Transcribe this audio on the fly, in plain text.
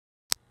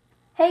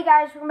Hey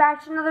guys, welcome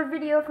back to another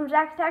video from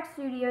Zach Tech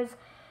Studios.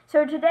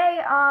 So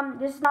today,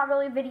 this is not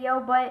really a video,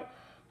 but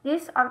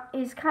this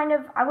is kind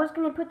of, I was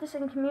going to put this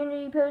in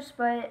community posts,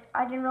 but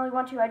I didn't really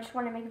want to. I just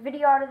want to make a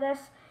video out of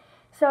this.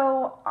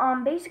 So,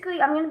 basically,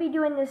 I'm going to be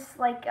doing this,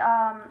 like,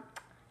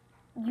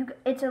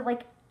 it's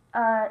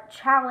a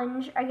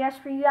challenge, I guess,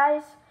 for you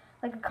guys,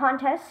 like a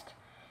contest.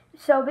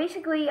 So,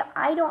 basically,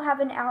 I don't have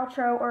an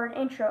outro or an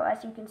intro,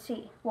 as you can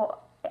see.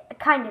 Well, I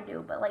kind of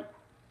do, but, like,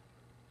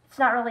 it's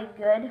not really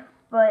good,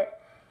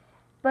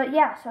 But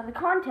yeah, so the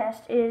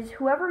contest is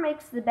whoever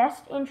makes the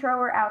best intro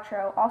or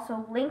outro.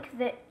 Also link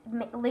the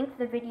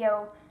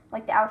video,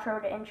 like the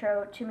outro to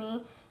intro, to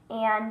me,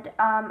 and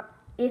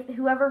if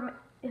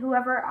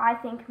whoever I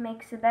think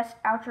makes the best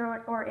outro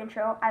or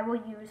intro, I will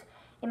use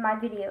in my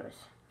videos.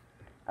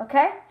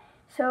 Okay?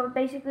 So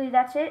basically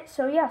that's it.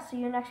 So yeah, see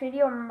you in the next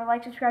video. Remember,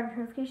 like, subscribe, and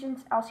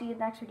notifications. I'll see you in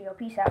the next video.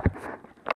 Peace out.